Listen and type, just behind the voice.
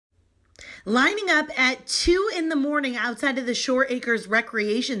lining up at 2 in the morning outside of the Shore Acres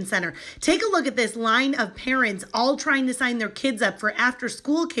Recreation Center. Take a look at this line of parents all trying to sign their kids up for after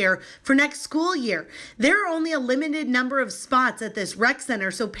school care for next school year. There are only a limited number of spots at this rec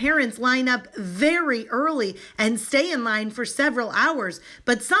center, so parents line up very early and stay in line for several hours.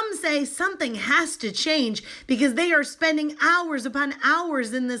 But some say something has to change because they are spending hours upon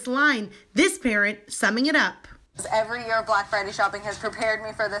hours in this line. This parent summing it up. Every year Black Friday shopping has prepared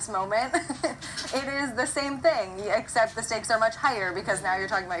me for this moment. It is the same thing, except the stakes are much higher because now you're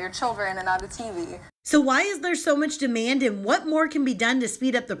talking about your children and not a TV. So why is there so much demand and what more can be done to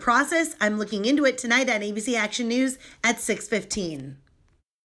speed up the process? I'm looking into it tonight on ABC Action News at 6:15.